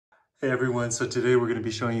Hey everyone, so today we're going to be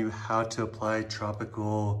showing you how to apply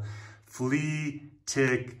tropical flea,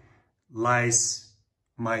 tick, lice,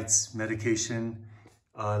 mites medication,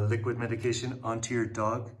 liquid medication onto your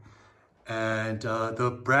dog. And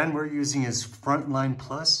the brand we're using is Frontline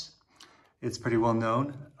Plus. It's pretty well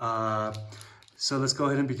known. So let's go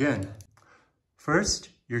ahead and begin. First,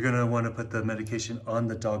 you're going to want to put the medication on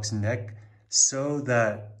the dog's neck so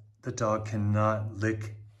that the dog cannot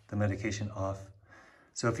lick the medication off.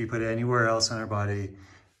 So if you put it anywhere else on our body,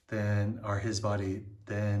 or his body,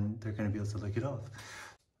 then they're going to be able to lick it off.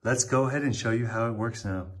 Let's go ahead and show you how it works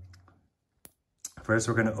now. First,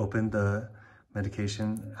 we're going to open the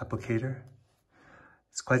medication applicator.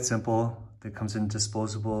 It's quite simple. It comes in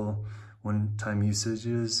disposable one-time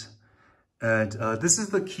usages. And this is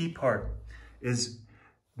the key part, is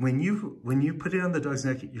when you put it on the dog's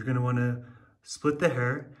neck, you're going to want to split the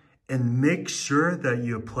hair and make sure that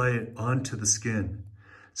you apply it onto the skin.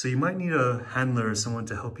 So you might need a handler or someone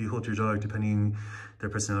to help you hold your dog, depending their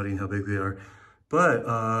personality and how big they are. But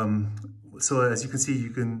so as you can see,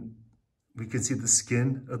 we can see the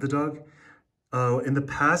skin of the dog. In the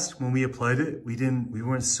past, when we applied it, we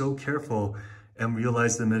weren't so careful and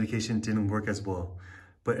realized the medication didn't work as well.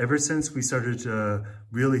 But ever since we started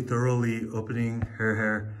really thoroughly opening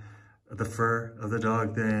the fur of the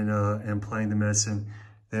dog, then and applying the medicine,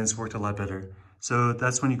 then it's worked a lot better. So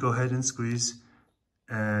that's when you go ahead and squeeze.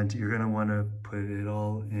 And you're gonna wanna put it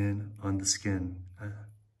all in on the skin.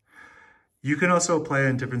 You can also apply it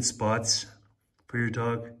in different spots for your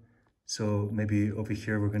dog. So maybe over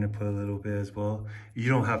here, we're gonna put a little bit as well. You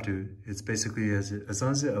don't have to. It's basically as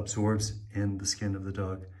long as it absorbs in the skin of the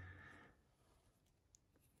dog.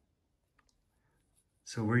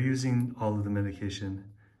 So we're using all of the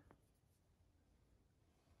medication.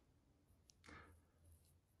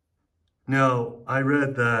 Now, I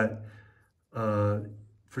read that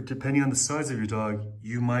depending on the size of your dog,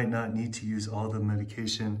 you might not need to use all the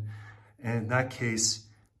medication. And in that case,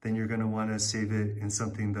 then you're gonna wanna save it in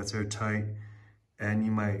something that's airtight, and you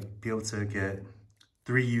might be able to get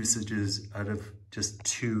 3 usages out of just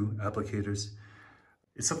 2 applicators.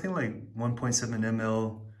 It's something like 1.7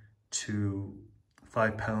 ml to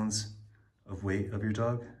 5 pounds of weight of your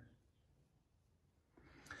dog.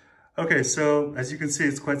 Okay, so as you can see,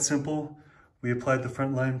 it's quite simple. We applied the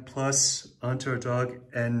Frontline Plus onto our dog,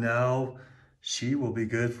 and now she will be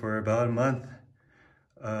good for about a month,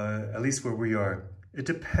 at least where we are. It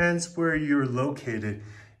depends where you're located.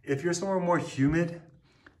 If you're somewhere more humid,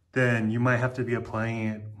 then you might have to be applying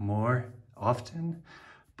it more often.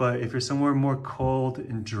 But if you're somewhere more cold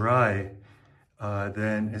and dry,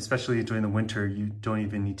 then especially during the winter, you don't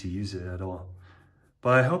even need to use it at all.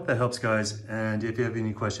 But I hope that helps, guys. And if you have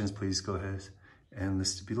any questions, please go ahead and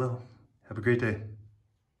list it below. Have a great day.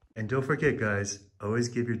 And don't forget, guys, always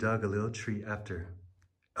give your dog a little treat after.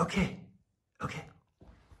 Okay.